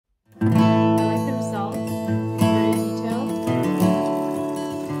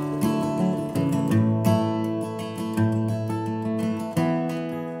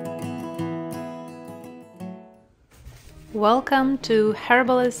Welcome to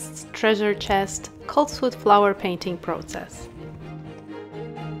Herbalists Treasure Chest Coltsfoot flower painting process.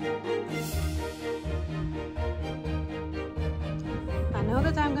 I know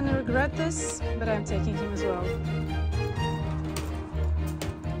that I'm gonna regret this, but I'm taking him as well.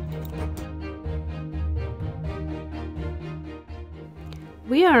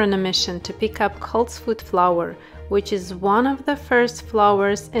 We are on a mission to pick up Coltsfoot flower, which is one of the first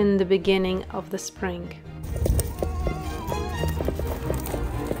flowers in the beginning of the spring.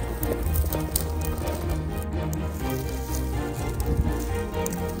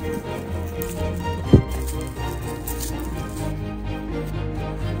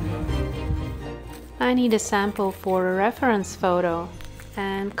 I need a sample for a reference photo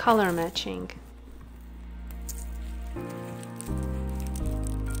and color matching.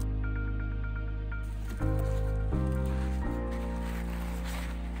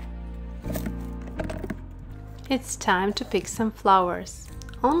 It's time to pick some flowers,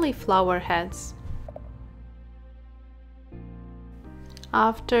 only flower heads.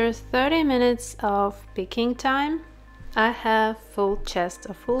 After 30 minutes of picking time, I have full chest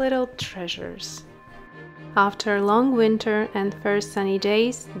of little treasures. After a long winter and first sunny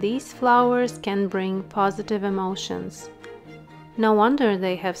days, these flowers can bring positive emotions. No wonder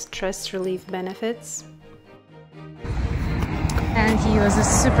they have stress relief benefits. And he was a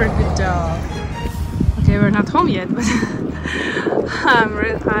super good dog. Okay, we're not home yet, but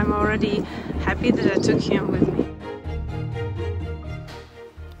I'm already happy that I took him with me.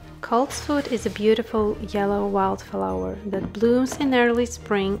 Coltsfoot is a beautiful yellow wildflower that blooms in early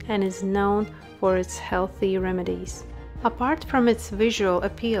spring and is known for its healthy remedies. Apart from its visual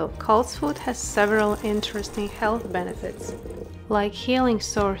appeal, Coltsfoot has several interesting health benefits, like healing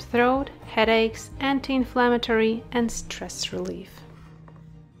sore throat, headaches, anti-inflammatory, and stress relief.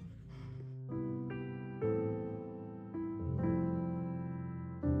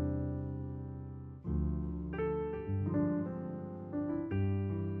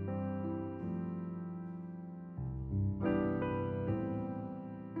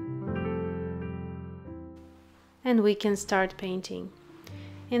 And we can start painting.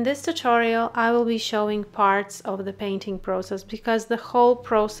 In this tutorial I will be showing parts of the painting process because the whole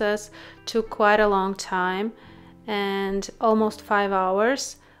process took quite a long time and almost 5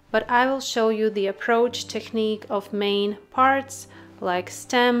 hours, but I will show you the approach technique of main parts like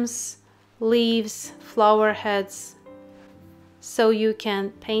stems, leaves, flower heads, so you can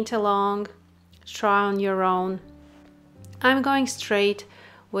paint along, try on your own. I'm going straight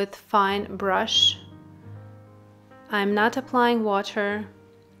with fine brush. I'm not applying water.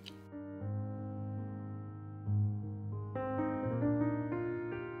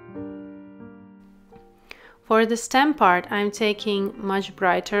 For the stem part, I'm taking much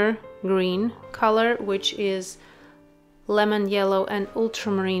brighter green color, which is lemon yellow and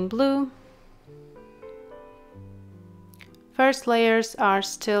ultramarine blue. First layers are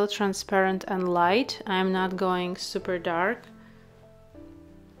still transparent and light. I'm not going super dark.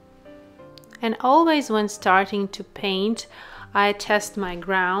 And always when starting to paint, I test my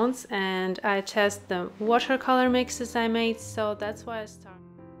grounds and I test the watercolor mixes I made, so that's why I start.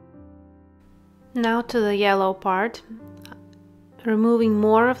 Now to the yellow part, removing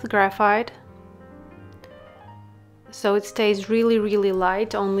more of the graphite, so it stays really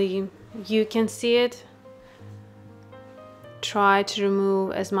light, only you can see it. Try to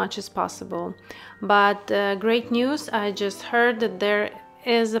remove as much as possible. But great news, I just heard that there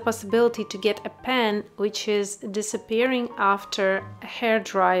is a possibility to get a pen which is disappearing after a hair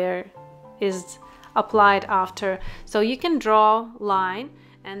dryer is applied after, so you can draw line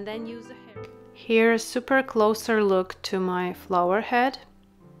and then use a hair. Here a super closer look to my flower head,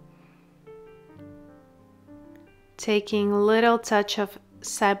 taking a little touch of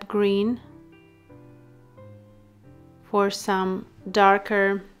Sap Green for some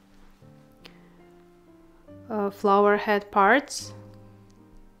darker flower head parts.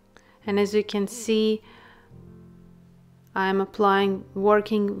 And as you can see, I'm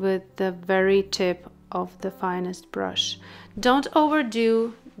working with the very tip of the finest brush. Don't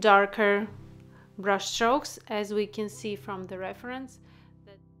overdo darker brush strokes, as we can see from the reference.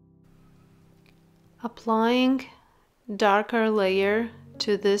 Applying darker layer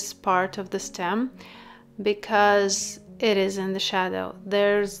to this part of the stem because it is in the shadow.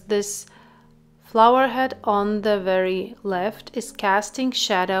 There's this flower head on the very left is casting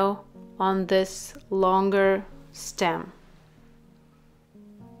shadow on this longer stem.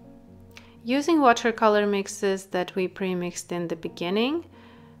 Using watercolor mixes that we pre-mixed in the beginning,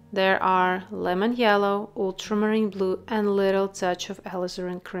 there are lemon yellow, ultramarine blue, and little touch of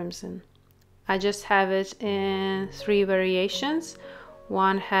Alizarin Crimson. I just have it in 3 variations.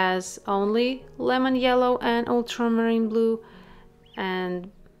 One has only lemon yellow and ultramarine blue, and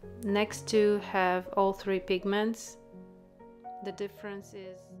next two have all 3 pigments. The difference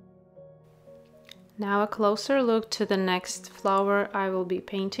is... Now a closer look to the next flower I will be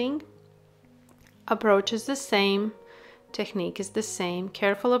painting. Approach is the same, technique is the same,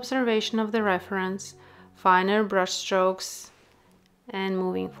 careful observation of the reference, finer brush strokes, and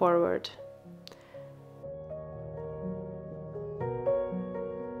moving forward.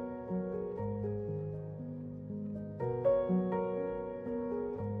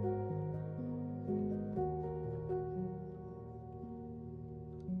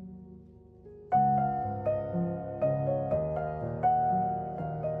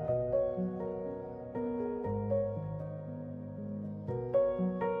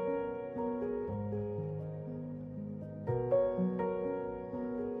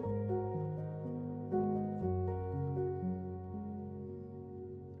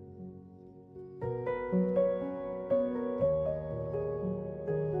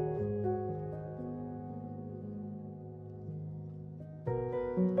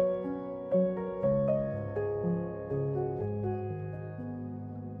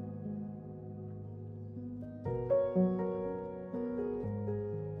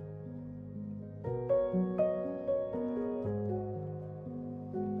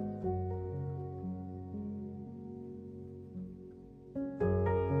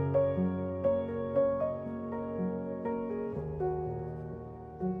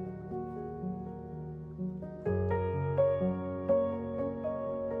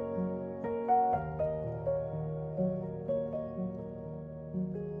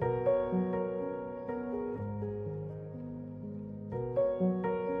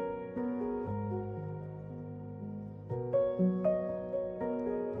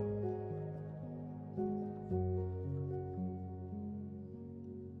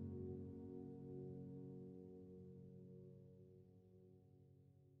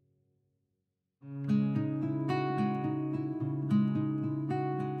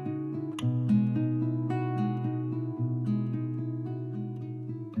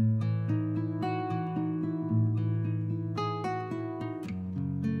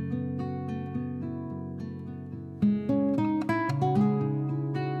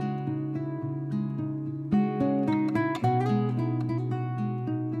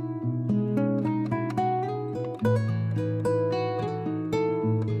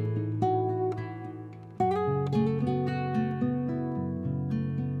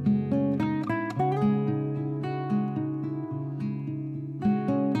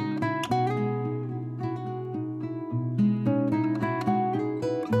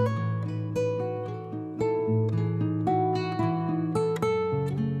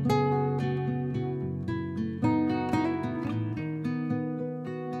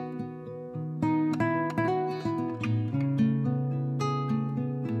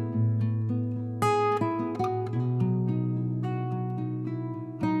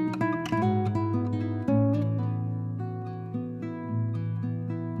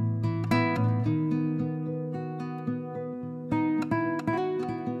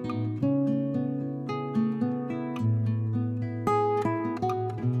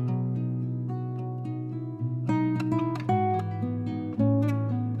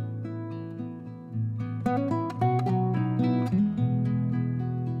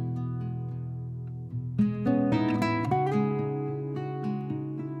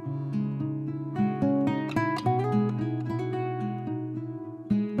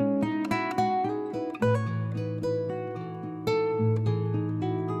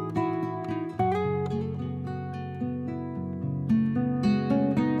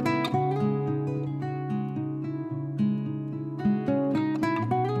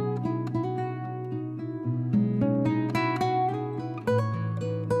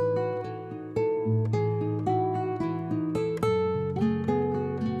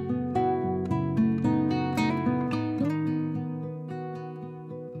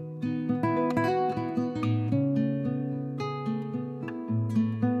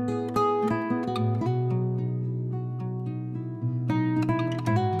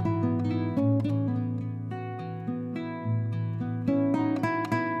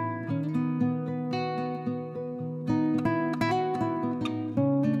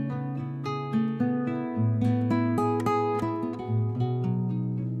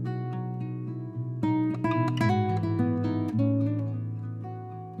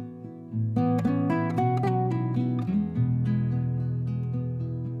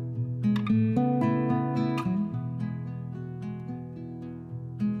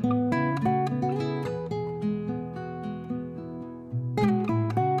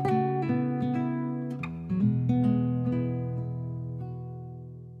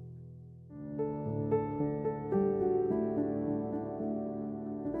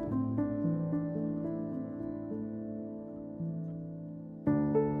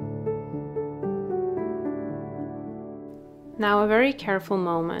 Now a very careful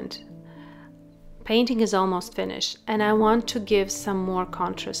moment. Painting is almost finished and I want to give some more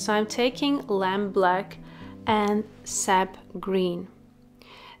contrast. So I'm taking lamp black and sap green.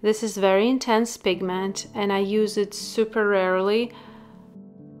 This is very intense pigment and I use it super rarely.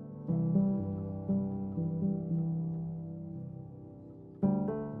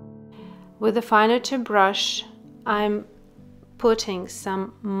 With a finer tip brush, I'm putting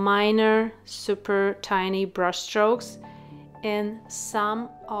some minor, super tiny brush strokes in some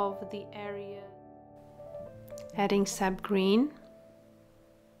of the areas. Adding sap green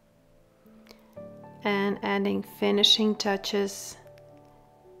and adding finishing touches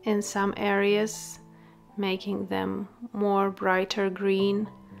in some areas, making them more brighter green,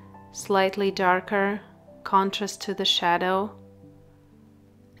 slightly darker, contrast to the shadow.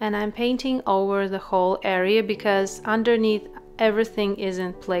 And I'm painting over the whole area because underneath everything is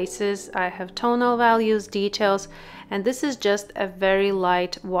in places. I have tonal values, details, and this is just a very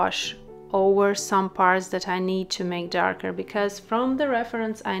light wash over some parts that I need to make darker, because from the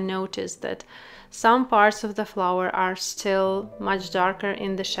reference I noticed that some parts of the flower are still much darker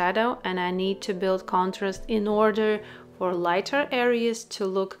in the shadow and I need to build contrast in order for lighter areas to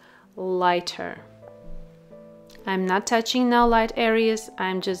look lighter. I'm not touching now light areas,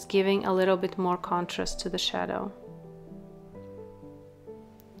 I'm just giving a little bit more contrast to the shadow.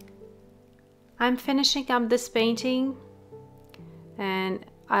 I'm finishing up this painting and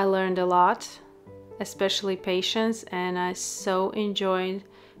I learned a lot, especially patience, and I so enjoyed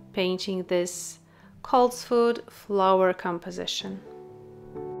painting this Coltsfoot flower composition.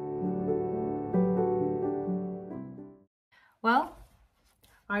 Well,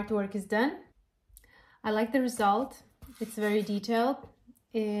 artwork is done. I like the result. It's very detailed.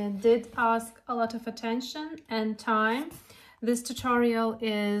 It did ask a lot of attention and time. This tutorial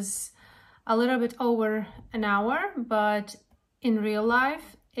is a little bit over an hour, but in real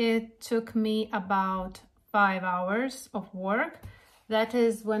life it took me about 5 hours of work. That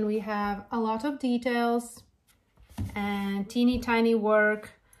is when we have a lot of details and teeny tiny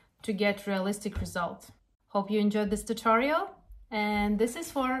work to get realistic results. Hope you enjoyed this tutorial, and this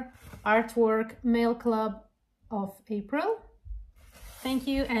is for Artwork Mail Club of April. Thank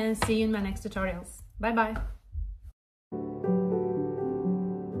you and see you in my next tutorials. Bye bye.